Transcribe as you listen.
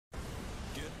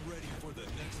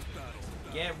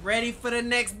Get ready for the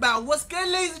next battle. What's good,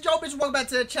 ladies and gentlemen? Welcome back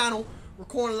to the channel.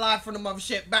 Recording live from the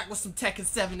mothership. Back with some Tekken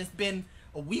 7. It's been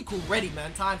a week already,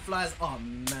 man. Time flies. Oh,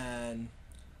 man.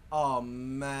 Oh,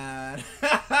 man.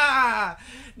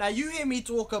 Now, you hear me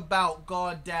talk about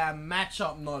goddamn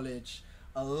matchup knowledge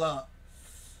a lot.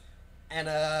 And,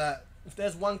 if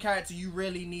there's one character you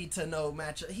really need to know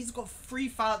matchup, he's got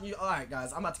 3,000. Alright,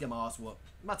 guys. I'm about to get my ass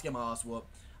whooped.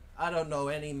 I don't know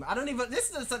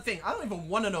this is the thing. I don't even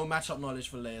want to know matchup knowledge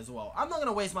for Lei as well. I'm not going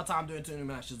to waste my time doing too many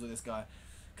matches with this guy.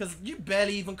 Because you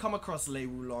barely even come across Lei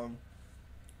Wulong.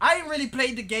 I ain't really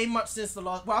played the game much since the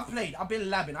last... Well, I've been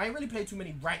labbing. I ain't really played too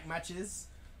many ranked matches.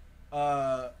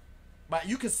 But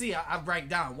you can see I've ranked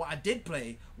down. What I did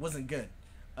play wasn't good.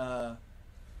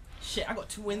 Shit, I got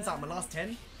 2 wins out of my last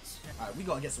 10. Alright, we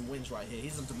gotta get some wins right here.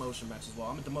 He's a demotion match as well.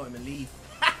 I'm gonna demote him and leave.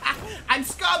 I'm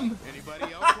scum!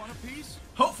 Anybody else want a piece?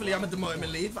 Hopefully I'm gonna demote him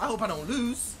and leave. I hope I don't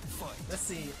lose. Let's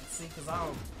see, because I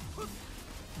don't...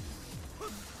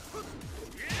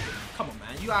 Come on,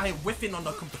 man. You out here whiffing on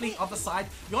the complete other side.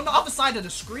 You're on the other side of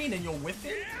the screen and you're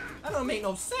whiffing? That don't make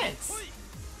no sense.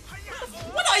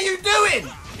 What are you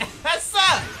doing?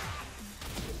 Sir!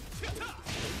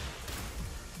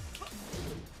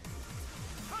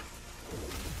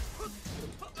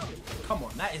 Come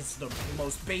on, that is the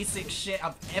most basic shit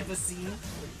I've ever seen.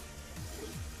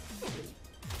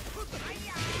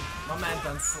 My man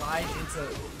done slide into...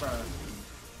 Bruh.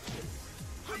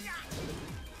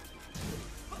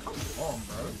 Come on,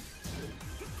 bro.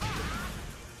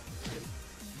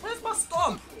 Where's my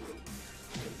stomp?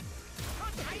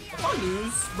 If I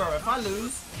lose, bro,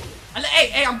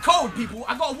 Hey, I'm cold, people.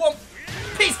 I gotta warm...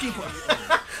 Peacekeeper.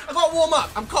 I gotta warm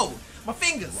up. I'm cold. My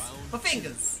fingers.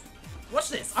 Watch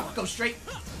this. I'm gonna go straight.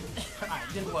 Alright,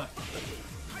 didn't work.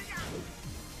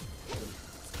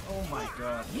 Oh my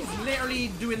god. He's literally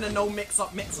doing the no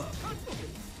mix-up.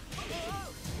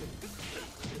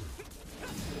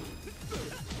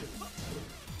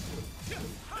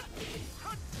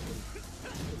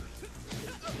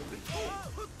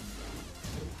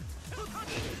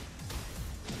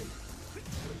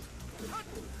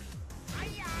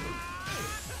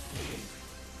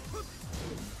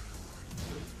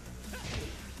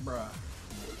 Bruh.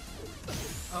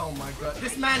 Oh my god.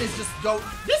 This man is just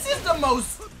This is the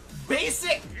most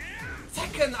basic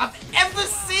Tekken I've ever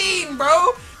seen,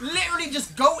 bro. Literally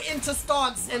just go into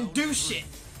stance and do shit.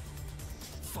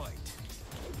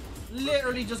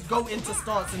 Literally just go into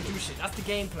stance and do shit. That's the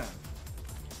game plan.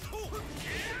 Oh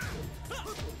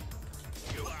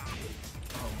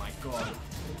my god.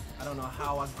 I don't know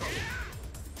how I got...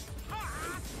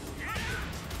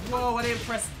 Whoa, I didn't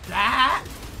press that.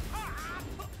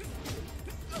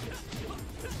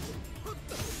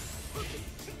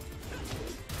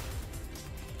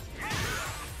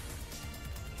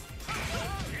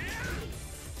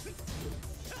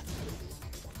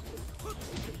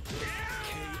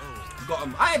 Got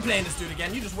him. I ain't playing this dude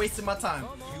again. You just wasted my time.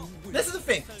 This is the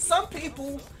thing. Some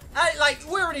people,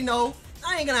 we already know.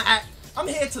 I ain't gonna act. I'm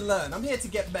here to learn. I'm here to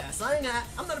get better. So I'm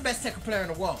not the best Tekken player in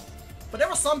the world. But there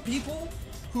are some people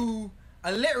who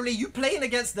are literally, you playing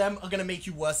against them are gonna make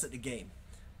you worse at the game.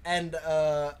 And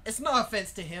it's no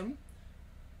offense to him.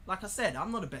 Like I said,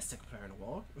 I'm not the best Tekken player in the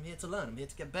world. I'm here to learn. I'm here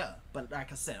to get better. But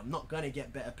like I said, I'm not gonna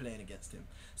get better playing against him.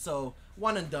 So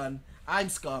one and done. I'm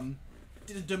scum.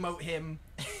 Did demote him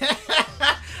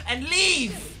and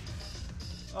leave.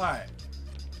 All right,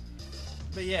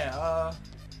 but yeah,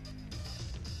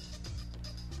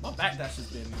 my backdash has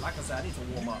been, like I said, I need to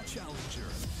warm up. Challenger.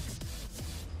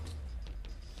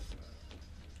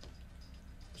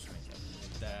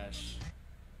 Dash.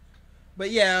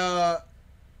 But yeah,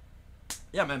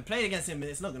 yeah, man, playing against him,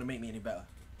 it's not gonna make me any better.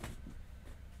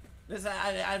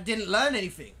 I didn't learn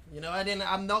anything, you know.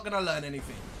 I'm not gonna learn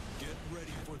anything.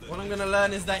 What I'm gonna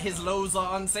learn is that his lows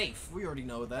are unsafe. We already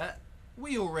know that.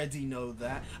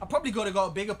 I probably could have got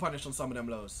a bigger punish on some of them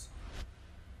lows.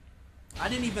 I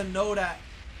didn't even know that.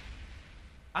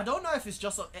 I don't know if it's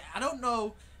just... I don't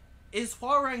know. Is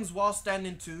Hwarang's while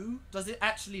standing 2? Does it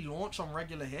actually launch on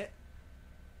regular hit?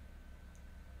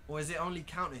 Or is it only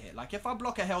counter hit? Like if I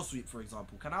block a hell sweep, for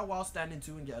example, can I while standing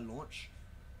 2 and get a launch?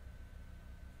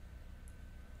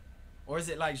 Or is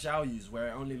it like Zhao Yu's where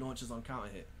it only launches on counter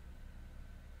hit?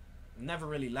 Never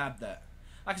really labbed that.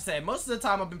 Like I said, most of the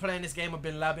time I've been playing this game, I've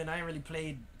been labbing. I ain't really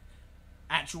played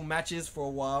actual matches for a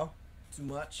while. Too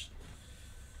much.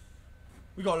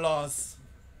 We got Lars.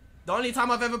 The only time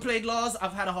I've ever played Lars,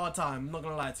 I've had a hard time. I'm not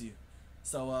gonna lie to you.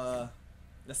 So,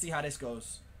 let's see how this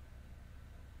goes.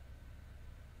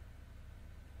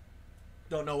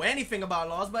 Don't know anything about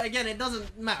Lars, but again, it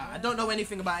doesn't matter. I don't know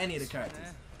anything about any of the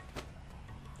characters.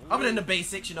 Other than the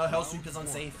basics, you know, Hell Sweep is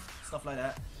unsafe, stuff like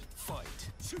that.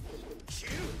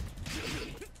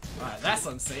 Alright, that's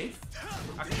unsafe.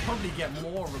 I could probably get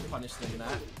more of a punish than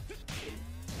that.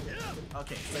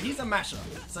 Okay, so he's a masher.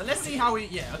 So let's see how he...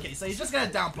 Yeah, okay, so he's just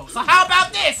gonna down block. So how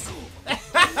about this?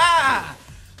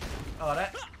 Oh,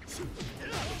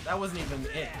 that wasn't even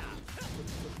it.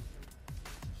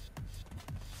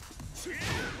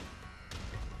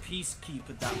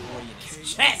 Peacekeeper that boy in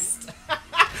his chest.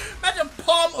 Imagine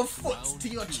palm of foot to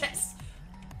your chest.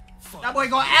 That boy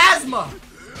got asthma.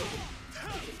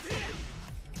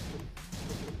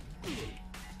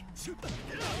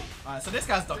 Alright, so this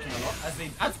guy's ducking a lot,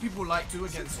 as people like to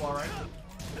against Soiree.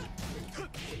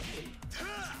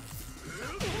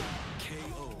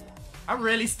 I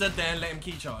really stood there and let him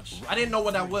key charge. I didn't know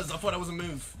what that was. I thought that was a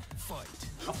move. I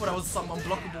thought that was some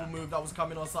unblockable move that was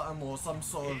coming or something, or some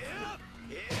sort of...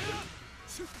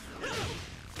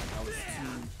 That was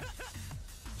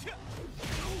too...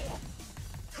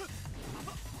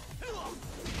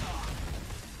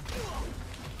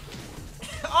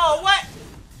 Oh, what?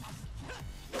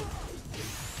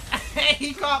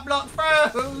 He can't block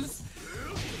throws.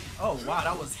 Oh, wow,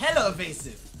 that was hella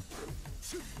evasive.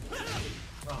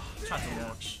 Oh, try to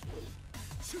launch.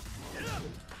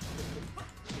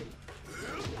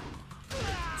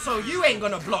 So you ain't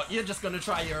gonna block, you're just gonna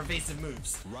try your evasive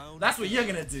moves. That's what you're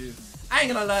gonna do. I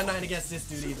ain't gonna learn nothing against this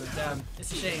dude either. Damn,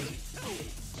 it's a shame.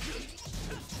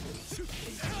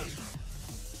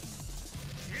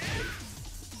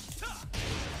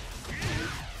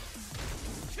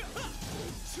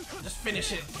 Just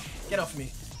finish it. Get off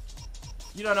me.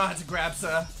 You don't know how to grab,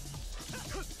 sir.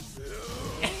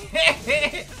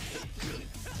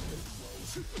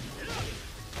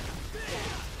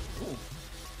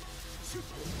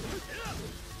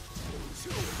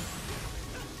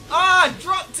 Ah, oh, I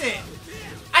dropped it!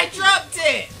 I dropped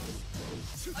it!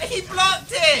 He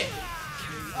blocked it!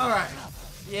 Alright.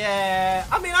 Yeah,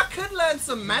 I mean, I could learn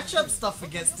some matchup stuff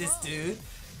against this dude.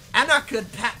 And I could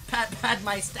pad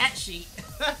my stat sheet.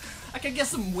 I could get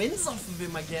some wins off of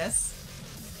him, I guess.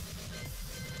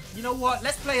 You know what?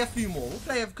 Let's play a few more. We'll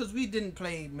play, because we didn't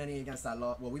play many against that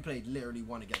last. Well, we played literally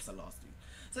one against the last dude.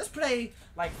 So let's play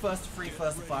like first to 3,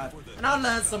 first to 5, and I'll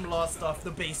learn some last stuff,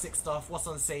 the basic stuff, what's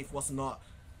unsafe, what's not.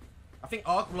 I think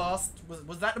Arc Blast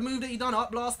was that the move that he done?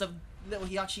 Arc Blast, the little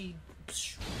he actually.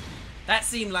 That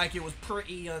seemed like it was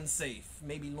pretty unsafe.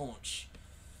 Maybe launch.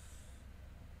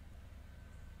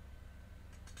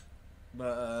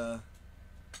 But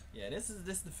yeah, this is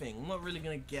the thing. I'm not really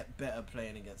gonna get better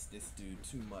playing against this dude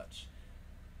too much.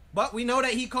 But we know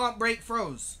that he can't break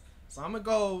throws, so I'm gonna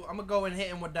go and hit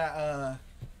him with that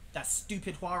that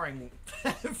stupid Hwarang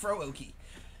throw key.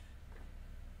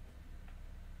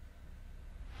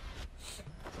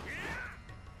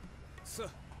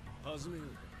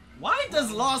 Why does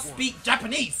Law speak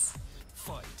Japanese?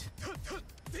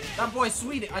 That boy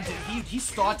Swedish. He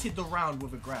started the round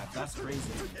with a grab. That's crazy.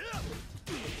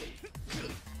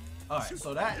 Alright,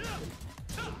 so that.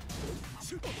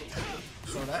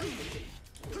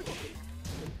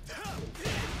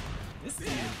 This dude.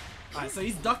 Alright, so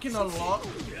he's ducking a lot.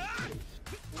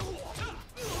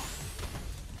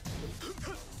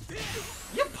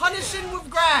 You're punishing with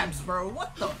grabs, bro.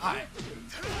 What the?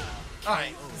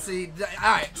 Alright, see,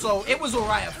 alright, so it was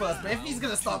alright at first, but if he's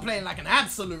gonna start playing like an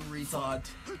absolute retard,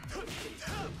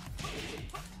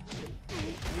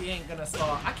 we ain't gonna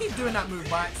start. I keep doing that move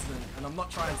by accident, and I'm not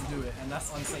trying to do it, and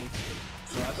that's unsafe.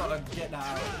 So I gotta get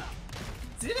that out.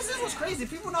 See, this is what's crazy.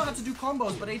 People know how to do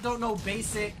combos, but they don't know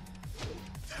basic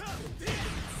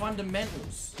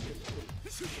fundamentals.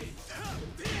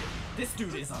 This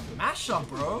dude is a masher,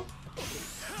 bro.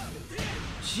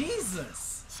 Jesus.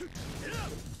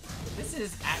 This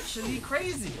is actually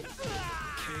crazy.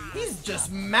 He's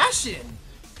just mashing.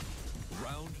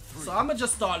 So I'm gonna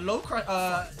just start low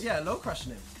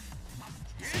crushing him.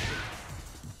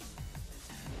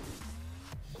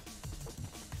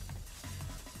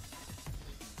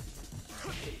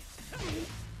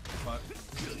 Fuck.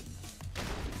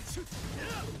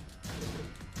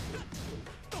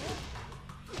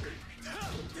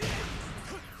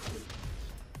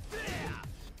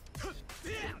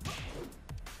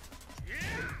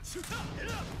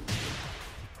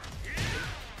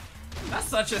 That's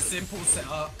such a simple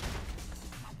setup.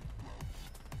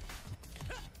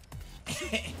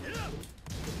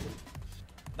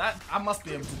 That I must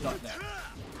be able to duck that.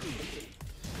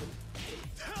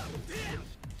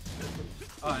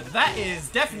 Alright, that is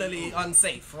definitely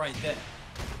unsafe right there.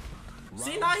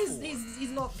 See, now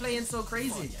he's not playing so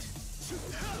crazy again.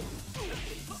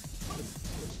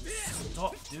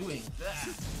 Stop doing that.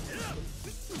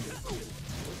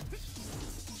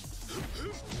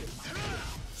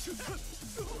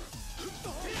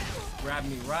 Grab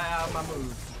me right out of my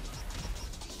move.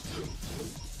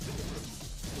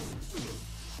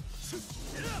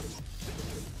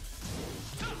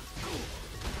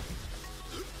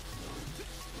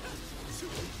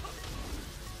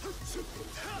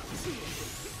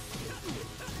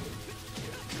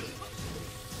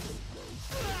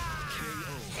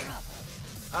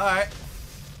 Alright.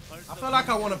 I feel like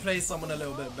I want to play someone a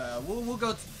little bit better. We'll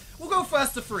go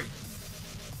first to 3.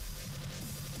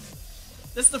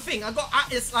 That's the thing.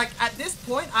 It's like at this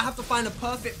point I have to find a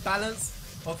perfect balance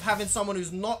of having someone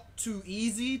who's not too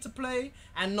easy to play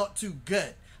and not too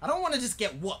good. I don't want to just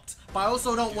get whooped, but I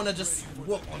also don't want to just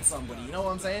whoop on somebody. You know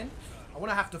what I'm saying? I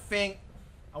want to have to think.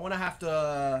 I want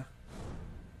to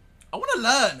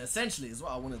learn, essentially, is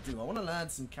what I want to do. I want to learn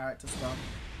some character stuff.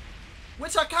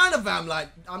 Which I kind of am, like,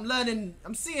 I'm learning,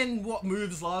 I'm seeing what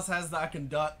moves Lars has that I can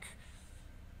duck.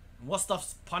 What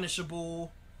stuff's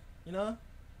punishable, you know?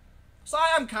 So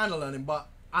I am kind of learning, but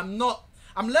I'm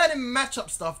learning matchup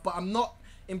stuff, but I'm not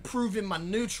improving my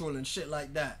neutral and shit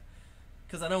like that.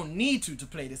 Because I don't need to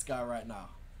play this guy right now.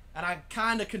 And I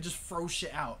kind of can just throw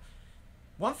shit out.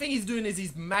 One thing he's doing is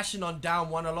he's mashing on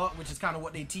down 1 a lot, which is kind of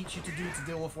what they teach you to do to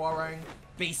deal with Warang.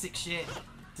 Basic shit.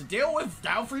 To deal with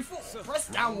down 3, 4, press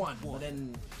down 1. But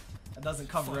then that doesn't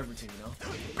cover everything, you know?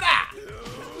 Blah!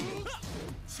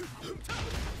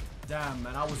 Damn,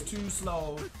 man, I was too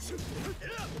slow.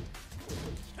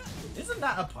 Isn't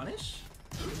that a punish?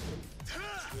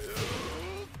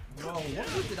 Bro,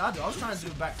 what move did I do? I was trying to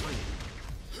do back 3.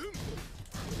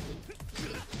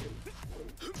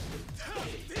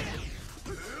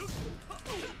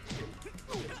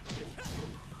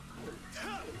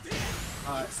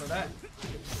 Alright, so that...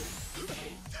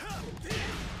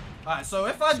 Alright, so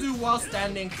if I do while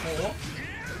standing 4...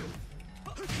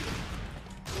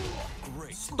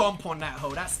 Stomp on that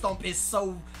hoe. That stomp is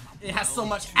so... It has so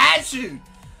much attitude!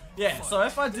 Yeah, so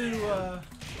if I do...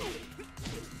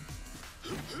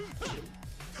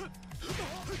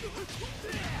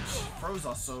 Throws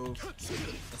are so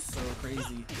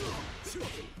crazy.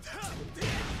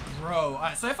 Bro,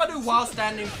 alright, so if I do while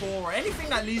standing 4 or anything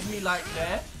that leaves me like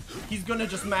there, he's gonna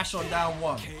just mash on down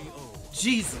 1.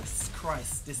 Jesus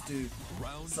Christ, this dude.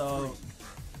 So...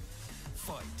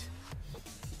 Fight.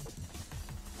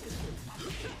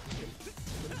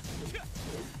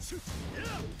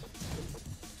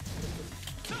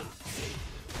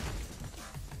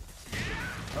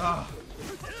 Ah.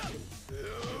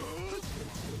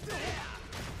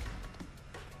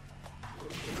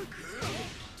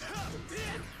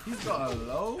 He's got a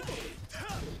low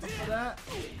for that.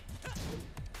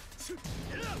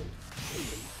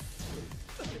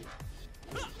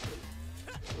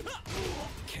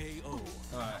 KO.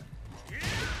 Alright.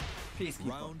 Peacekeeper.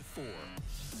 Round 4.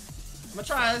 I'm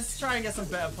gonna try and get some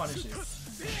better punishes.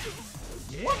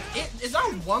 Yeah. What? Is that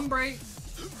 1 break?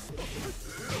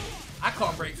 I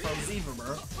can't break throws either,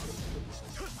 bro.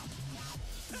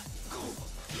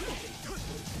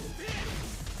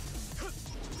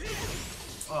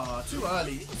 Too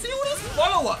early. See all these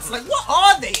follow-ups? Like, what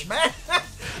are they, man? I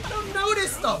don't know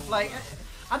this stuff. Like,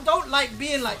 I don't like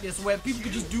being like this where people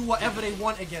can just do whatever they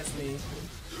want against me.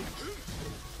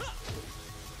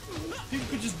 People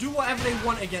could just do whatever they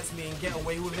want against me and get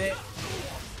away with it.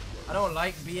 I don't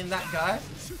like being that guy.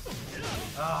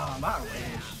 Ah, I'm out of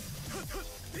range.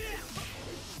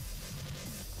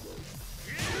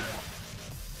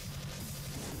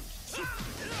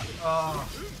 Oh.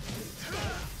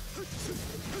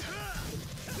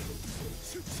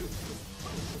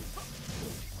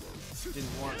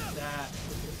 Didn't want that.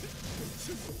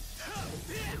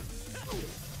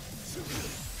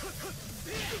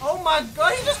 Oh my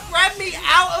god, he just grabbed me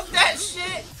out of that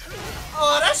shit!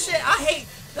 Oh, that shit, I hate.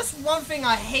 That's one thing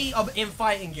I hate in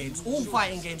fighting games. All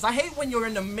fighting games. I hate when you're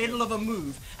in the middle of a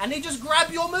move and they just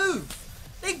grab your move.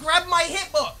 They grab my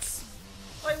hitbox.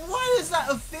 Like, why is that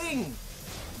a thing?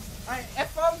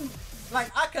 If I'm like,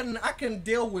 I can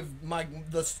deal with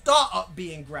the startup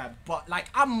being grabbed, but like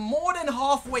I'm more than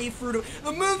halfway through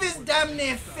the move is damn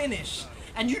near finished,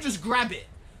 and you just grab it.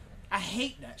 I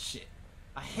hate that shit.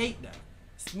 I hate that.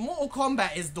 Mortal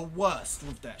Kombat is the worst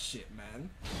with that shit, man.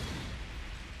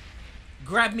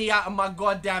 Grab me out of my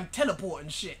goddamn teleport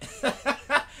and shit.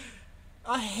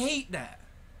 I hate that.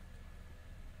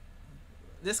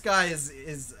 This guy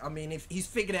is I mean, if he's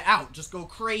figured it out, just go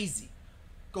crazy.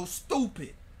 Go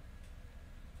stupid.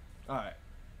 Alright.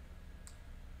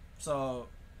 So,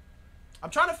 I'm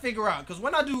trying to figure out, because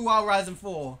when I do Wild Rising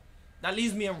 4, that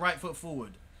leaves me in right foot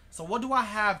forward. So what do I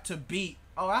have to beat?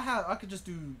 Oh, I could just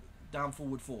do down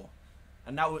forward 4.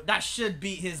 And that should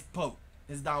beat his poke,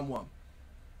 his down 1.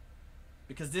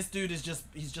 Because this dude is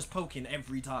he's just poking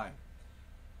every time.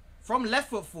 From left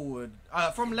foot forward,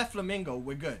 from left flamingo,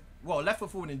 we're good. Well, left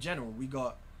foot forward in general, we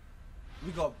got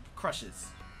crushes.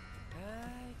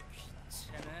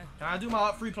 Can I do my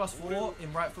up 3+4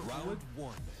 in right foot forward?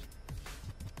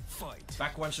 Fight.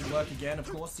 Back one should work again, of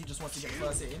course. He just wants to get the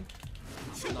first hit in.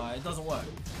 No, it doesn't work.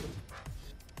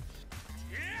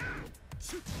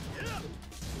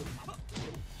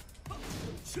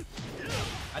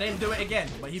 I didn't do it again,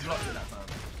 but he blocked it that time.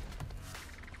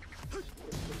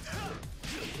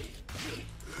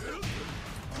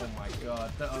 Oh my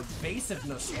god, the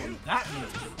evasiveness on that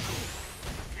move.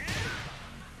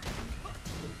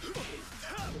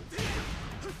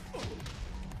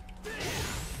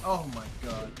 Oh my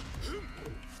god.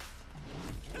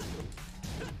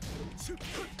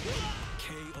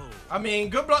 KO. I mean,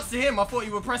 good blocks to him. I thought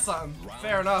you would press something.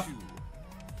 Fair enough.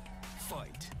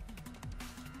 Fight.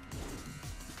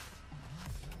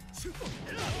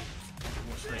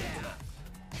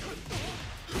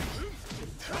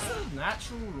 That's a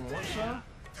natural launcher.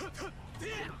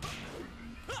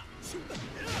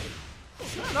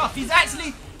 Enough.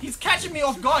 He's catching me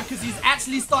off guard because he's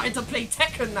actually starting to play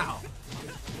Tekken now.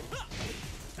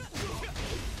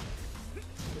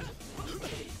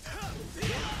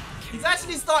 He's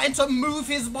actually starting to move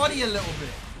his body a little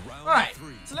bit. Alright,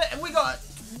 so we got...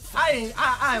 I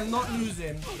am not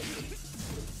losing.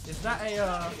 Is that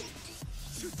a...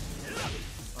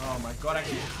 Oh my god, I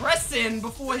keep pressing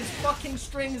before his fucking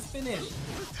string is finished.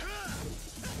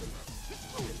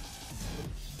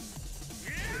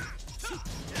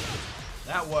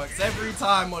 That works every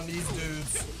time on these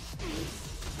dudes.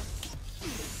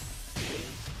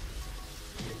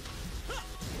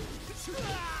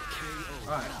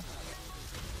 Alright.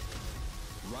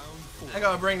 I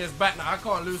gotta bring this back now. I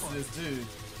can't lose to this dude.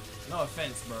 No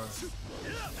offense, bro.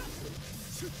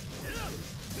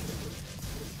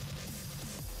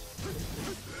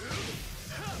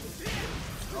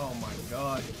 Oh my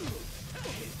god.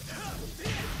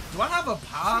 Do I have a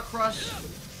power crush?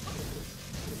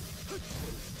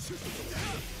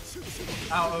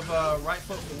 Out of right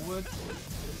foot forward?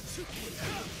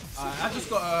 I just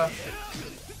got a...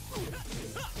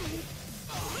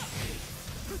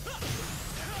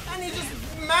 And he just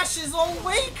mashes on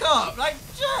wake up! Like,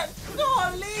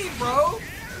 golly, bro!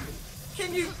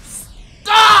 Can you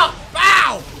stop?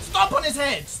 Bow! Stop on his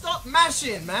head! Stop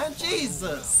mashing, man!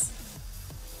 Jesus!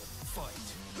 Oh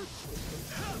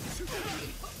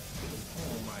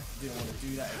my, didn't want to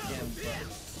do that again, but...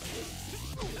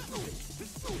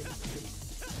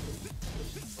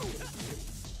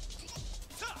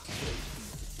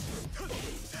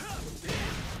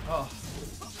 Oh.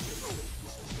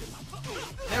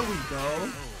 There we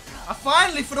go. I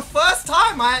finally, for the first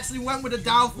time, I actually went with a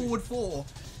down forward 4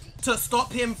 to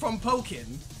stop him from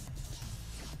poking.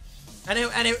 And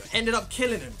it ended up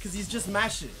killing him because he's just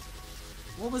mashing.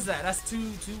 What was that? That's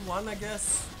 2-1, I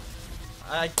guess.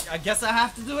 I guess I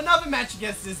have to do another match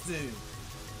against this dude.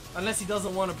 Unless he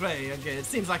doesn't want to play. Okay, it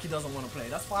seems like he doesn't want to play.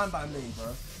 That's fine by me,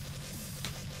 bro.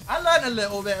 I learned a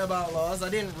little bit about laws. I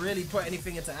didn't really put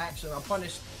anything into action. I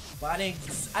punished, but I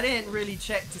didn't really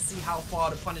check to see how far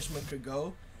the punishment could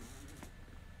go.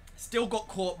 Still got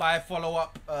caught by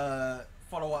follow-ups,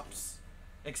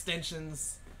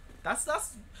 extensions. That's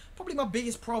probably my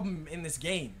biggest problem in this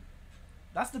game.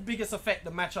 That's the biggest effect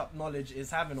the matchup knowledge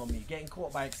is having on me. Getting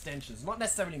caught by extensions, not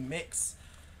necessarily mix.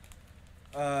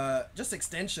 Just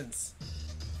extensions.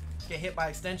 Get hit by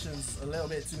extensions a little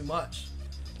bit too much.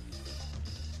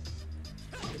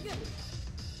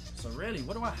 So really,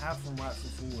 what do I have from right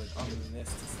foot forward other than this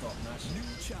to stop mashing? New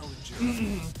challenger.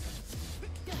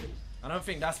 I don't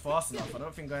think that's fast enough. I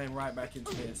don't think going right back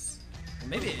into this. Or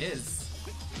maybe it is.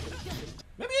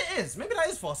 Maybe it is. Maybe that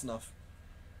is fast enough.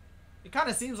 It kind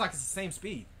of seems like it's the same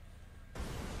speed.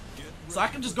 So I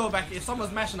can just go back. If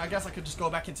someone's mashing, I guess I could just go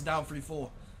back into down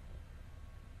 3-4.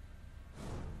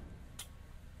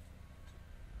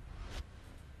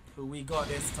 Who we got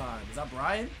this time? Is that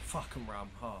Brian? Fuck him, Ram.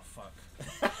 Oh, fuck.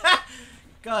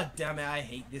 God damn it, I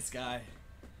hate this guy.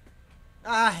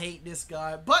 I hate this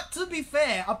guy. But to be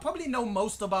fair, I probably know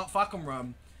most about Fuckum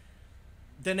Rum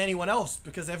than anyone else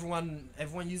because everyone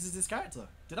uses this character.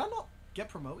 Did I not get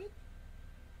promoted?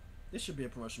 This should be a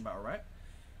promotion battle, right?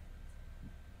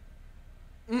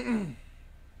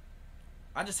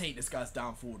 I just hate this guy's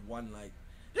down forward 1. Like,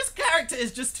 this character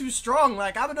is just too strong.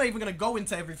 Like, I'm not even gonna go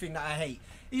into everything that I hate.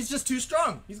 He's just too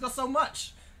strong. He's got so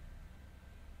much.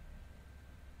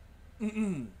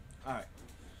 Alright.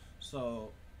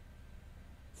 So,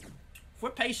 if we're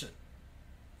patient,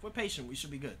 we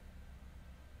should be good.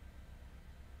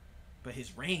 But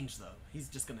his range, though, he's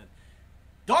just gonna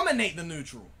dominate the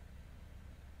neutral.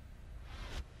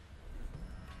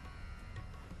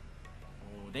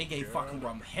 they gave fucking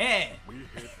Rum hair.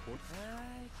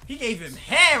 He gave him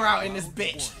hair out in this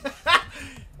bitch.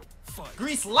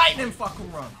 Grease lightning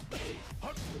fucking Rum.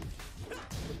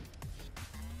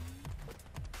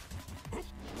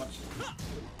 Watch.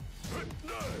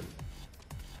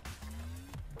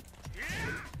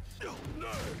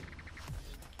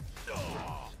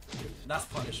 That's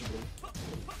punishable.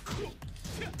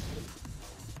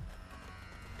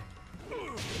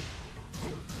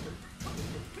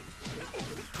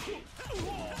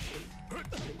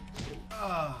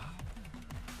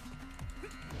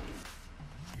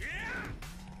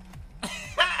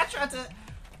 I tried to.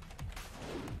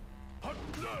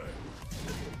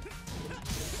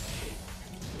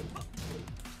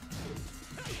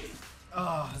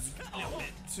 Oh, it's a little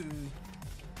bit too.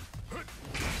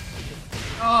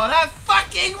 Oh, that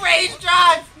fucking range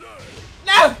drive!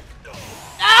 No!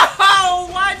 No!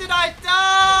 Why did I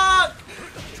duck?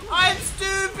 I'm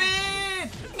stupid!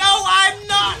 No, I'm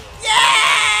not!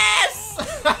 Yes!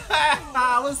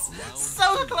 I was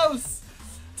so close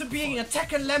to being a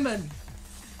Tekken lemon.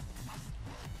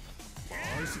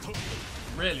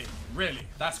 Really? Really?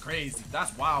 That's crazy.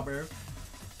 That's wild, bro.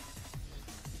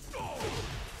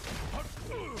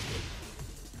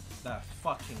 That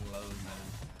fucking low, man.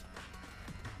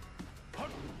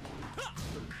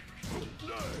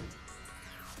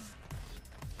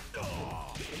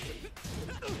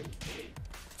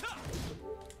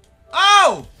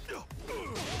 Oh!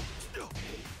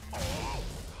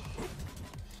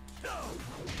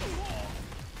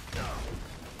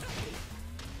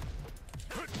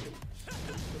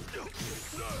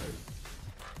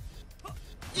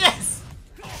 Yes!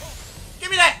 Give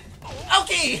me that!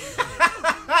 Okay!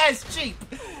 It's cheap.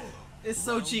 It's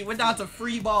so cheap. We're down to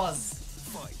 3 bars.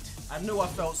 I knew I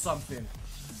felt something.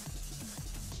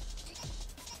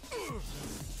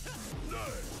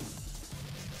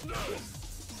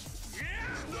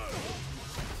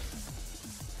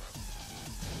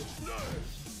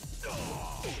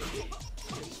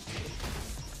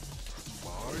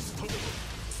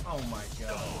 Oh my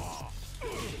god.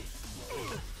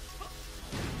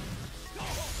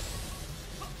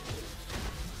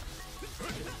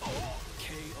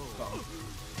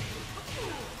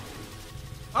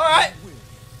 Alright.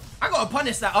 I gotta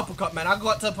punish that uppercut, man. I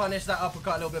got to punish that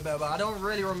uppercut a little bit better, but I don't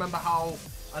really remember how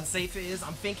unsafe it is.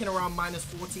 I'm thinking around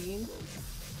 -14.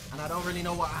 And I don't really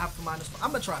know what I have for -4.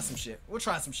 I'm gonna try some shit. We'll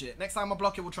try some shit. Next time I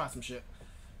block it, we'll try some shit.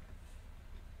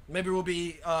 Maybe we'll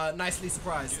be nicely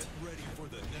surprised. Get ready for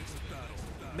the next battle.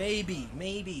 Maybe,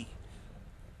 maybe.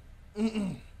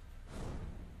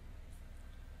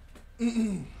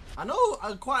 I know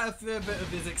quite a fair bit of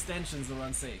his extensions are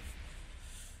unsafe.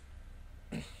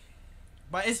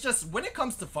 But it's just, when it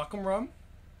comes to fucking Rum,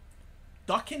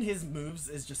 ducking his moves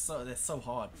is just they're so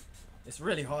hard. It's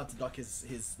really hard to duck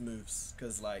his moves,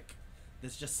 because like,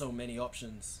 there's just so many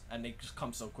options, and they just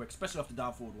come so quick, especially off the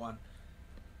down forward 1.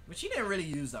 Which he didn't really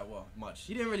use that well much.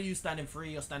 He didn't really use standing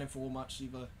 3 or standing 4 much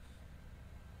either.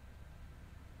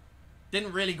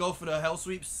 Didn't really go for the hell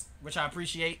sweeps, which I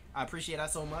appreciate. I appreciate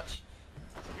that so much.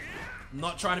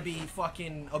 Not trying to be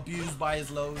fucking abused by his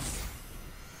lows.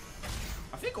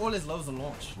 I think all his lows are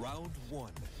launched. Round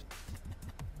 1.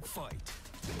 Fight.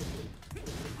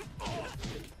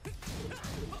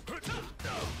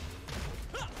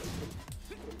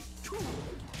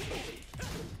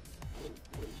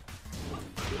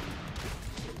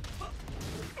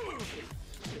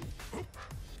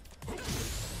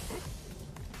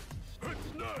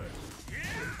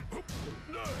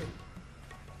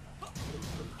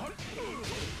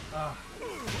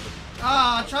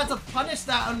 I tried to punish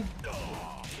that and...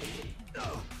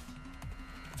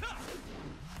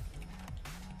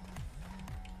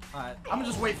 Alright, I'm gonna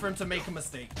just wait for him to make a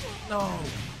mistake. No! Alright,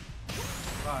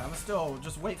 I'm gonna still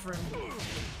just wait for him.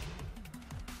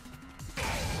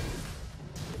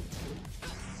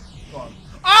 Go on.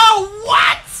 Oh,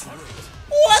 what?!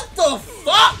 What the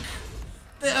fuck?!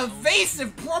 The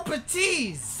evasive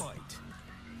properties! Fight.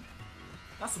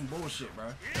 That's some bullshit,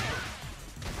 bro.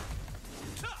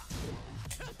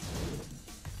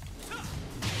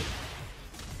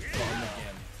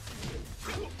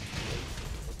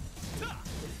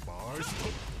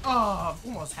 Oh,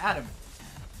 almost had him.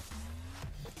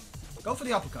 Go for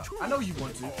the uppercut. I know you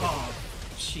want to. Oh,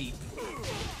 cheap.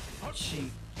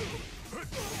 Cheap.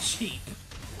 Cheap.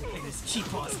 Look at this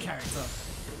cheap ass character.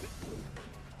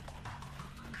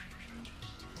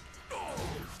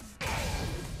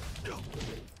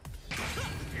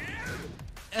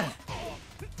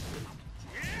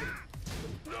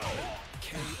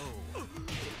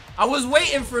 I was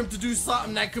waiting for him to do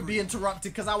something that could be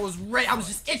interrupted because I was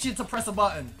just itching to press a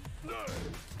button.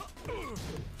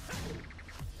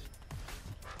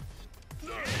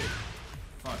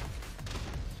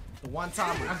 one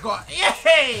time I got,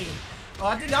 yay! Oh,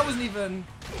 I didn't, that wasn't even.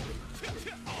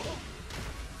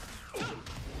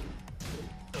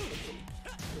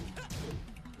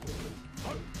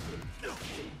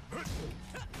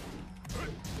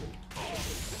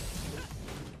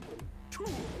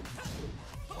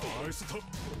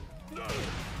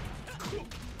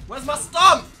 Where's my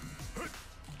stomp?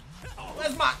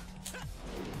 Where's my...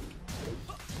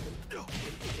 Oh,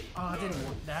 I didn't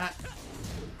want that.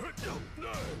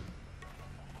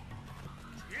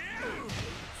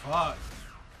 Fuck.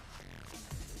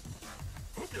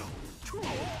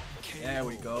 There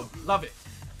we go. Love it.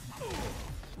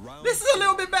 This is a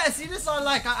little bit better. See, this I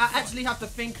like. I actually have to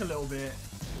think a little bit.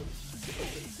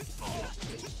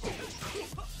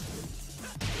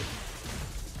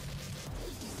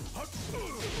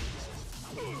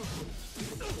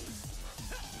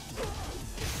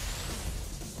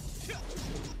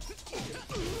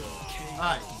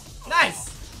 Alright. Nice!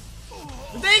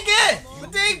 We're doing good! We're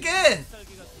doing good!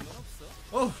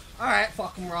 Oh, alright,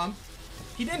 fuck him, Rom.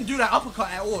 He didn't do that uppercut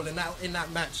at all in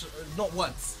that match. Not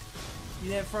once. He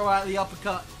didn't throw out the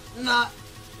uppercut. Not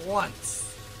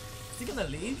once. Is he gonna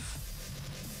leave?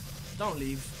 Don't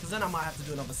leave, because then I might have to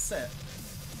do another set.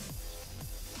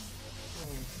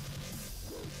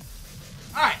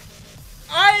 Alright.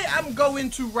 I am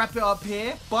going to wrap it up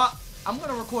here, but I'm going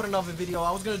to record another video.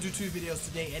 I was going to do 2 videos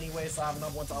today anyway, so I have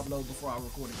another one to upload before I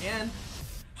record again.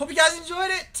 Hope you guys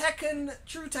enjoyed it. Tekken,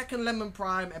 True Tekken Lemon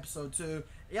Prime, Episode 2.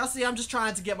 Y'all see, I'm just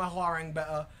trying to get my Hwarang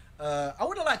better. I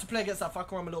would have liked to play against that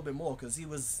fucker a little bit more, because he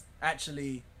was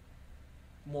actually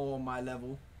more on my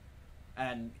level.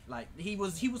 And, like, he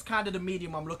was kind of the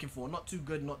medium I'm looking for. Not too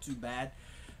good, not too bad.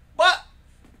 But,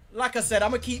 like I said,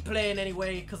 I'm going to keep playing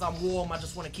anyway, because I'm warm. I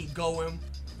just want to keep going.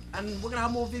 And we're going to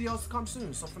have more videos to come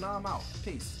soon. So for now, I'm out.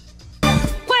 Peace.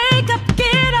 Wake up,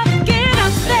 get up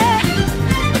there.